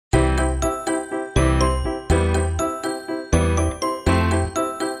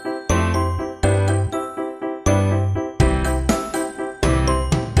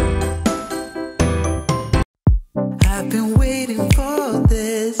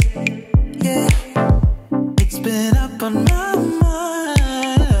on my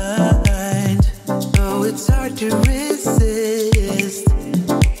mind. Oh, it's hard to resist.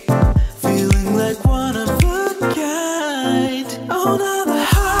 Feeling like one of a kind. Oh, now the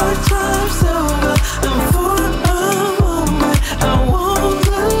hard time's over. I'm for a moment. I won't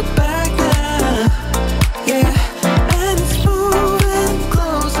look back now. Yeah, and it's moving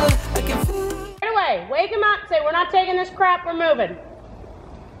closer. I can feel. Right away, wake him up. Say, we're not taking this crap. We're moving.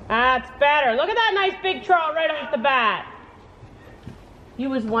 That's better. Look at that nice big trot right off the bat. He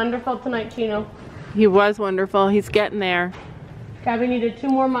was wonderful tonight, Chino. He was wonderful. He's getting there. Gabby needed 2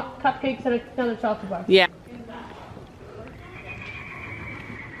 more cupcakes and another chocolate bar. Yeah.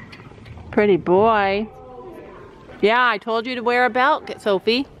 Pretty boy. Yeah, I told you to wear a belt,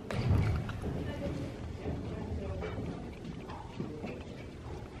 Sophie.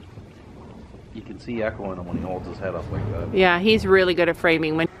 You can see Echo in him when he holds his head up like that. Yeah, he's really good at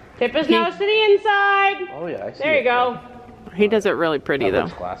framing. When Tip his nose to the inside. Oh yeah, I see. There you go. he does it really pretty That though.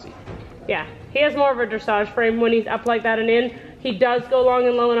 looks classy. Yeah, he has more of a dressage frame when he's up like that and in. He does go long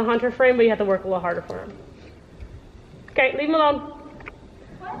and low in a hunter frame, but you have to work a little harder for him. Okay, leave him alone.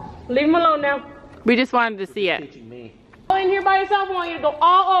 Leave him alone now. We just wanted to see it. Teaching me. Go in here by yourself. I want you to go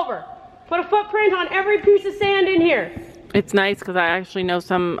all over. Put a footprint on every piece of sand in here. It's nice because I actually know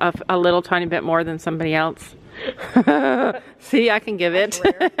a little tiny bit more than somebody else. See, I can give it.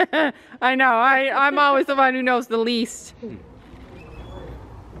 I know. I'm always the one who knows the least.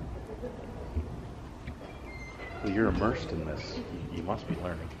 Well, you're immersed in this. You must be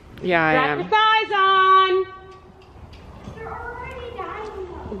learning. Yeah, I Got am. your thighs on. They're already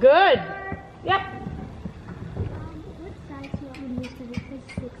dying. Good. Yep. What size do you want me to use? Because it says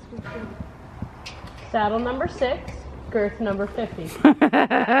 6 with you. Saddle number 6, girth number 50.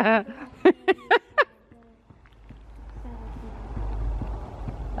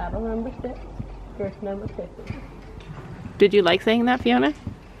 Saddle number 6, girth number 50. Did you like saying that, Fiona?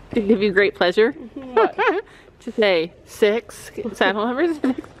 Did it give you great pleasure? What? To say 6, saddle number 6.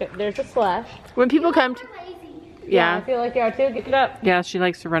 Okay, there's a slash. When people come to, Lazy. I yeah, feel like you are too. Get it up. yeah, she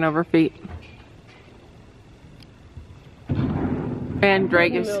likes to run over feet. And In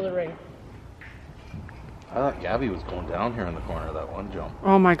drag the us. middle of the ring. I thought Gabby was going down here in the corner of that one jump.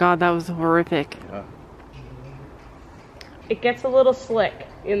 Oh my god, that was horrific. Yeah. It gets a little slick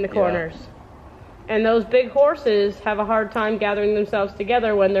in the corners. And those big horses have a hard time gathering themselves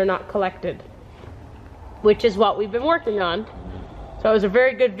together when they're not collected. Which is what we've been working on. So it was a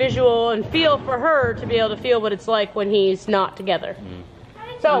very good visual and feel for her to be able to feel what it's like when he's not together.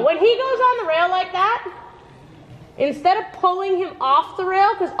 So when he goes on the rail like that, instead of pulling him off the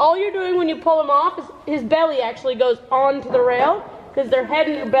rail, because all you're doing when you pull him off is his belly actually goes onto the rail, because their head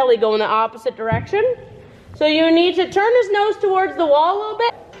and your belly go in the opposite direction. So you need to turn his nose towards the wall a little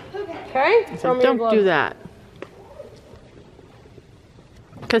bit. Okay? So don't do that.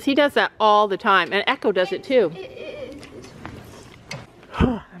 Because he does that all the time. And Echo does it too.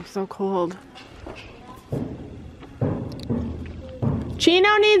 I'm so cold.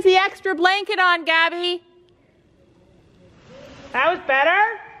 Chino needs the extra blanket on, Gabby. That was better.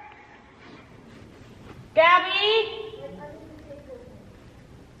 Gabby?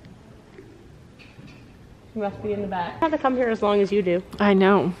 She must be in the back. I have to come here as long as you do. I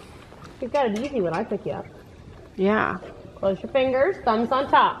know. You've got it easy when I pick you up. Yeah. Close your fingers, thumbs on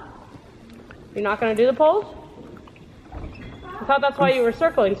top. You're not going to do the poles? I thought that's why you were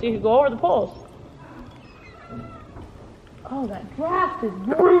circling, so you could go over the poles. Oh, that draft is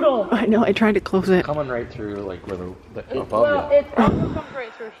brutal. I know, I tried to close it. Coming right through, like where the above Well, you. it also comes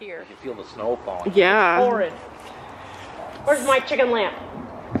right through here. You feel the snow falling. Yeah. Horrid. Where's my chicken lamp?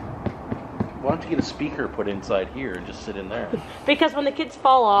 Why don't you get a speaker put inside here and just sit in there? Because when the kids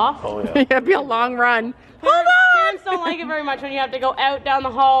fall off, Oh yeah. It'd be a long run. parents don't like it very much when you have to go out down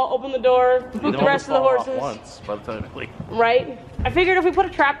the hall, open the door, You boot don't the rest of the fall off horses. once by the time you leave. Right? I figured if we put a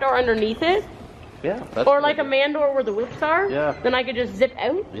trapdoor underneath it, Yeah. That's or good. like a man door where the whips are, Yeah. then I could just zip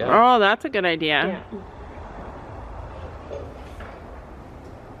out. Yeah. Oh, that's a good idea. Yeah.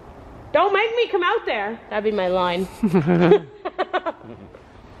 Don't make me come out there. That'd be my line.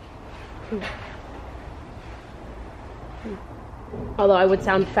 Although I would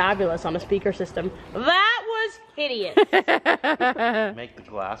sound fabulous on a speaker system. That was hideous. Make the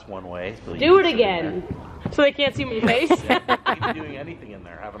glass one way. So Do you it can sit in again. So they can't see my face. there. You can be doing anything in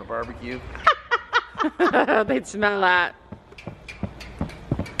there. Having a barbecue. They'd smell that.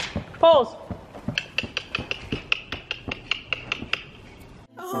 Pulse.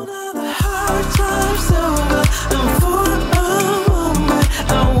 Oh, now the hard time's over. I'm for a moment.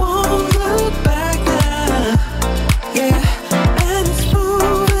 I won't look back now. Yeah, and it's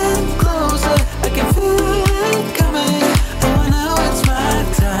moving closer. I can feel it coming.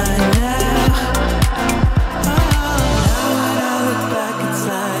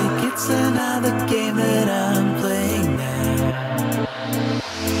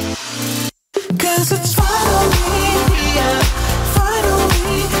 'cause it's finally here.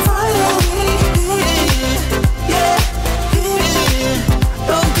 Finally, finally here. Yeah, here.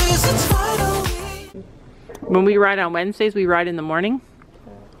 Oh, 'cause it's finally. When we ride on Wednesdays, we ride in the morning.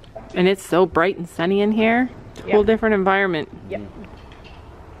 And it's so bright and sunny in here. Yeah. Whole different environment. Yep.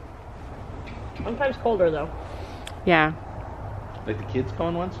 Sometimes colder though. Yeah. Like the kids go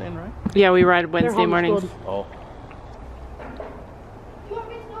on Wednesday, right? Yeah, we ride They're Wednesday mornings. homeschooled. Oh.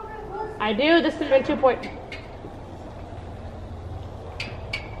 I do. This has been 2 point.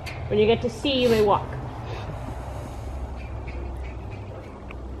 When you get to see, you may walk.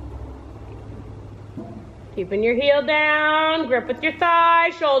 Keeping your heel down, grip with your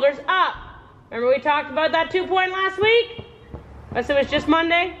thighs, shoulders up. Remember we talked about that 2 point last week? Unless it was just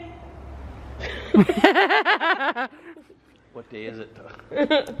Monday. What day is it?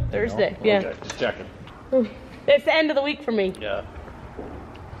 Thursday, No? yeah. Okay, just checking. It's the end of the week for me. Yeah.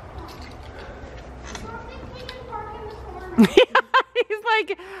 He's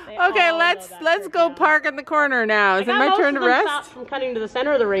like, okay, all know let's that go now. park in the corner now. Is it I got my most turn of to them rest? stopped from cutting to the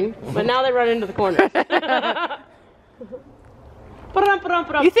center of the ring, but now they run into the corners.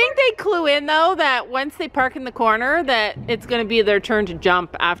 You think they clue in though that once they park in the corner that it's going to be their turn to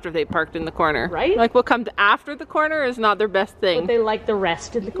jump after they parked in the corner? Right? Like what comes after the corner is not their best But thing. they like the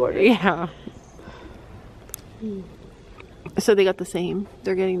rest in the corner. Yeah. So they got the same.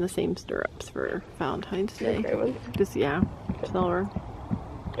 They're getting the same stirrups for Valentine's Day. Great ones. Just yeah, silver.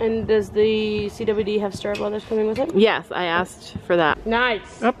 And does the CWD have stirrup leathers coming with it? Yes, I asked for that.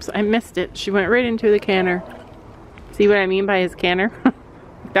 Nice. Oops, I missed it. She went right into the canner. See what I mean by his canner?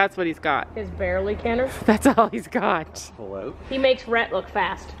 That's what he's got. His barely canner. That's all he's got. Pull out. He makes Rhett look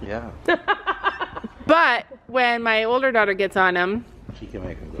fast. Yeah. But when my older daughter gets on him, She can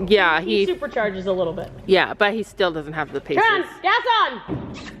make them go. yeah, He he supercharges a little bit. yeah, but he still doesn't have the paces. Turn on. Gas on.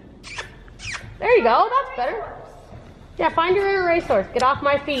 There you go. That's better. Yeah, find your inner racehorse. Get off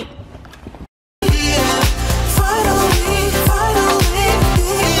my feet. Yeah, finally, finally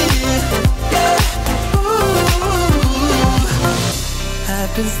here. Yeah, ooh.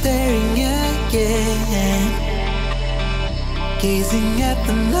 I've been staring again, gazing at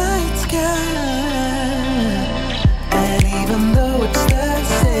the night sky, and even though it's the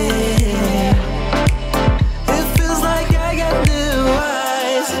same, it feels like I got new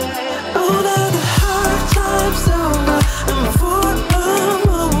eyes. Oh, now the hard time's over, and for a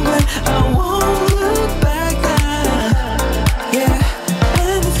moment I won't look back now. Yeah,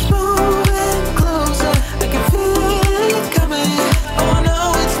 and it's moving closer, I can feel it coming. Oh, I know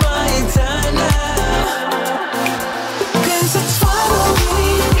it's my time now, 'cause it's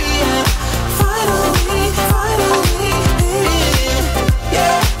finally here. Finally, finally here.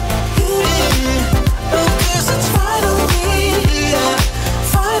 Yeah, here. Oh, 'cause it's finally here.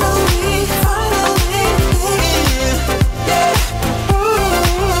 Finally, finally here. Yeah, ooh.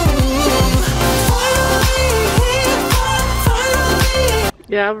 Finally here, finally.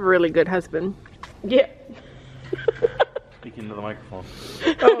 Yeah, I have a really good husband. Yeah. Speaking to the microphone.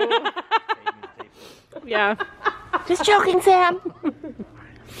 Yeah. Just joking, Sam.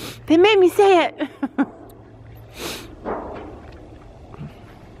 They made me say it.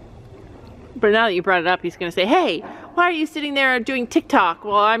 But now that you brought it up, he's going to say, hey, why are you sitting there doing TikTok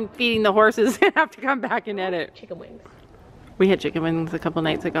while I'm feeding the horses and have to come back and edit? Chicken wings. We had chicken wings a couple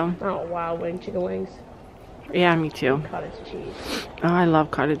nights ago. Oh, wow. Wing chicken wings. Yeah, me too. Cottage cheese. Oh, I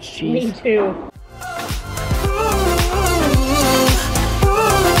love cottage cheese. Me too.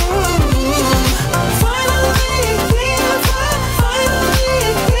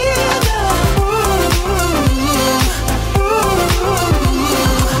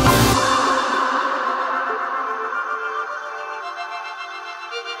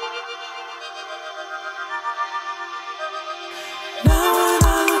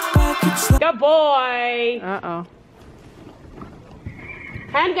 Good boy. Uh-oh.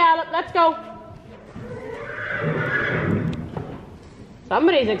 Hand gallop. Let's go.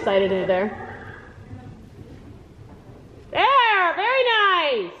 Somebody's excited in there. There. Very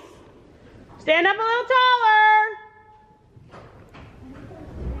nice. Stand up a little taller.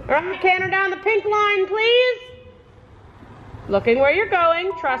 All right, canter down the pink line, please. Looking where you're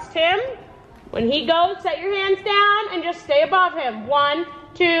going. Trust him. When he goes, set your hands down and just stay above him. 1,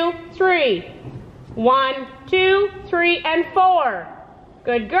 2, 3. 1, 2, 3, and 4.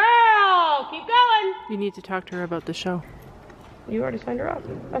 Good girl. Keep going. You need to talk to her about the show. You already signed her up.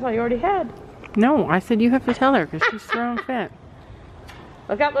 I thought you already had. No, I said you have to tell her because she's throwing fit.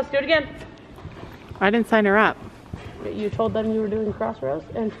 Look up. Let's do it again. I didn't sign her up. You told them you were doing crossroads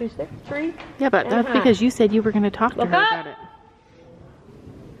and 2, 6, 3. Yeah, but that's because you said you were going to talk to Look her up. about it.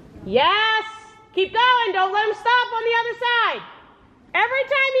 Yes. Keep going. Don't let him stop on the other side. Every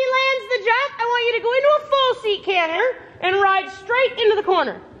time he lands the jump, I want you to go into a full seat canter and ride straight into the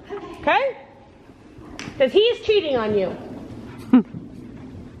corner. Okay? Because he's cheating on you.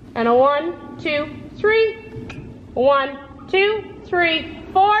 And a 1, 2, 3. 1, 2, 3,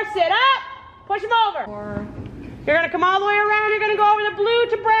 4. Sit up. Push him over. You're going to come all the way around. You're going to go over the blue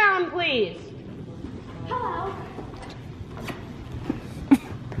to brown, please. Hello.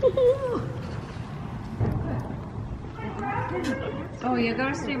 Oh, you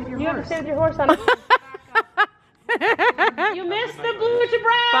gotta stay with your You have to stay with your horse on it. You missed the blue to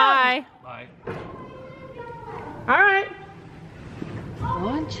brown. Bye. Bye. All right.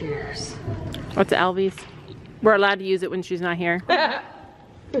 Oh, cheers. What's Alvy's? We're allowed to use it when she's not here.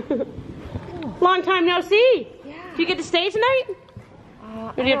 Long time no see. Yeah. Do you get to stay tonight?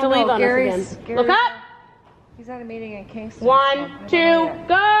 Or do you have to leave on us again? Look up. He's at a meeting in Kingston. 1, 2,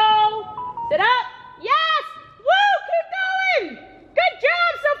 go. Sit up. Yes. Woo, keep going. Good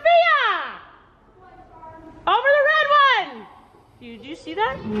job, Sophia. Over the red one. Did you see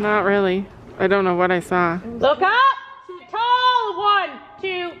that? Not really. I don't know what I saw. Look up. To the tall. 1,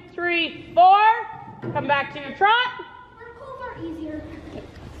 2, 3, 4. Come back to your trot. Verticals are easier.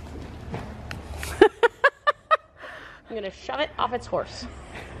 I'm going to shove it off its horse.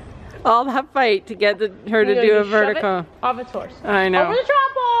 All that fight to get her to do a vertical. Off its horse. I know. Over the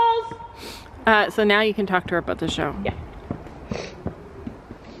trot balls. So now you can talk to her about the show. Yeah.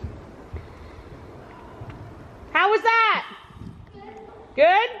 How was that?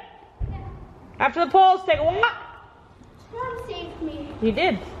 Good? After the poles, take a walk. Mom saved me. You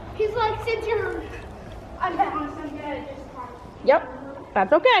did. He's like, since you're, I'm honest, I'm good at this part. Yep.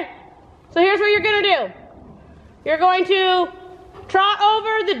 That's okay. So here's what you're going to do. You're going to trot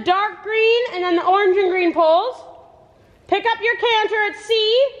over the dark green and then the orange and green poles. Pick up your canter at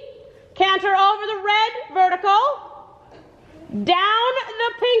C. Canter over the red vertical. Down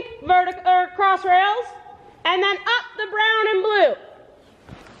the pink cross rails. And then up the brown and blue.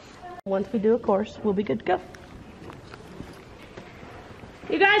 Once we do a course, we'll be good to go.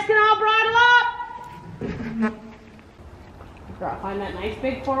 You guys can all bridle up. Find that nice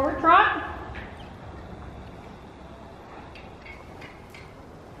big forward trot.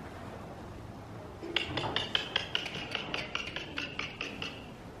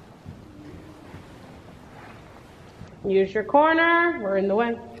 Use your corner. We're in the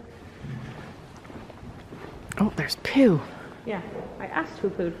way. Oh, there's poo. Yeah, I asked who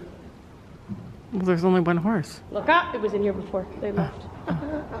pooed. Well, there's only one horse. Look up. It was in here before they left.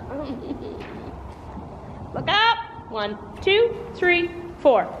 Look up. 1, 2, 3,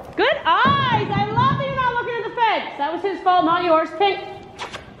 4. Good eyes. I love that you're not looking at the fence. That was his fault, not yours. Pink.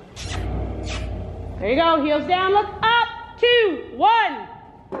 There you go. Heels down. Look up. 2, 1,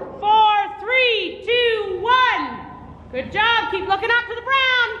 4, 3, 2, 1. Good job. Keep looking up to the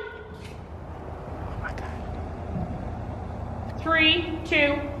brown. 3,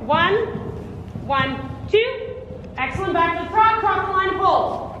 2, 1. 1, 2. Excellent. Back to the trot. Cross the line of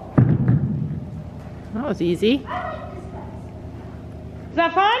poles. That was easy. I like this best. Is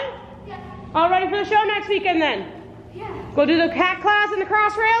that fun? Yeah. All ready for the show next weekend then? Yeah. Go do the cat class and the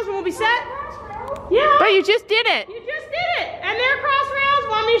cross rails and we'll be set? Crossrail. Yeah. But you just did it. You just did it. And their cross rails,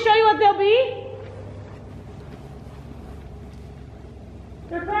 want me to show you what they'll be?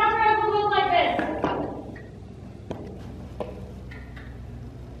 Their cross rails will look like this.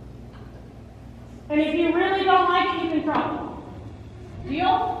 And if you really don't like it, you can trot.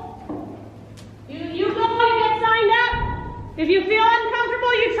 Deal? You go and get signed up. If you feel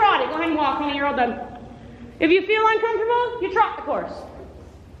uncomfortable, you trot it. Go ahead and walk when you're all done. If you feel uncomfortable, you trot the course.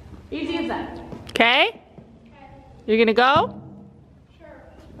 Easy as that. Okay? You're gonna go? Sure.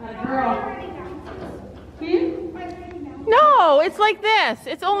 That girl. No, it's like this.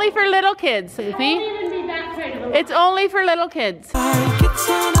 It's only for little kids, It Sophie. won't even be that tight of a It's only for little kids. I get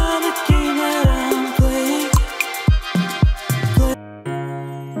down on the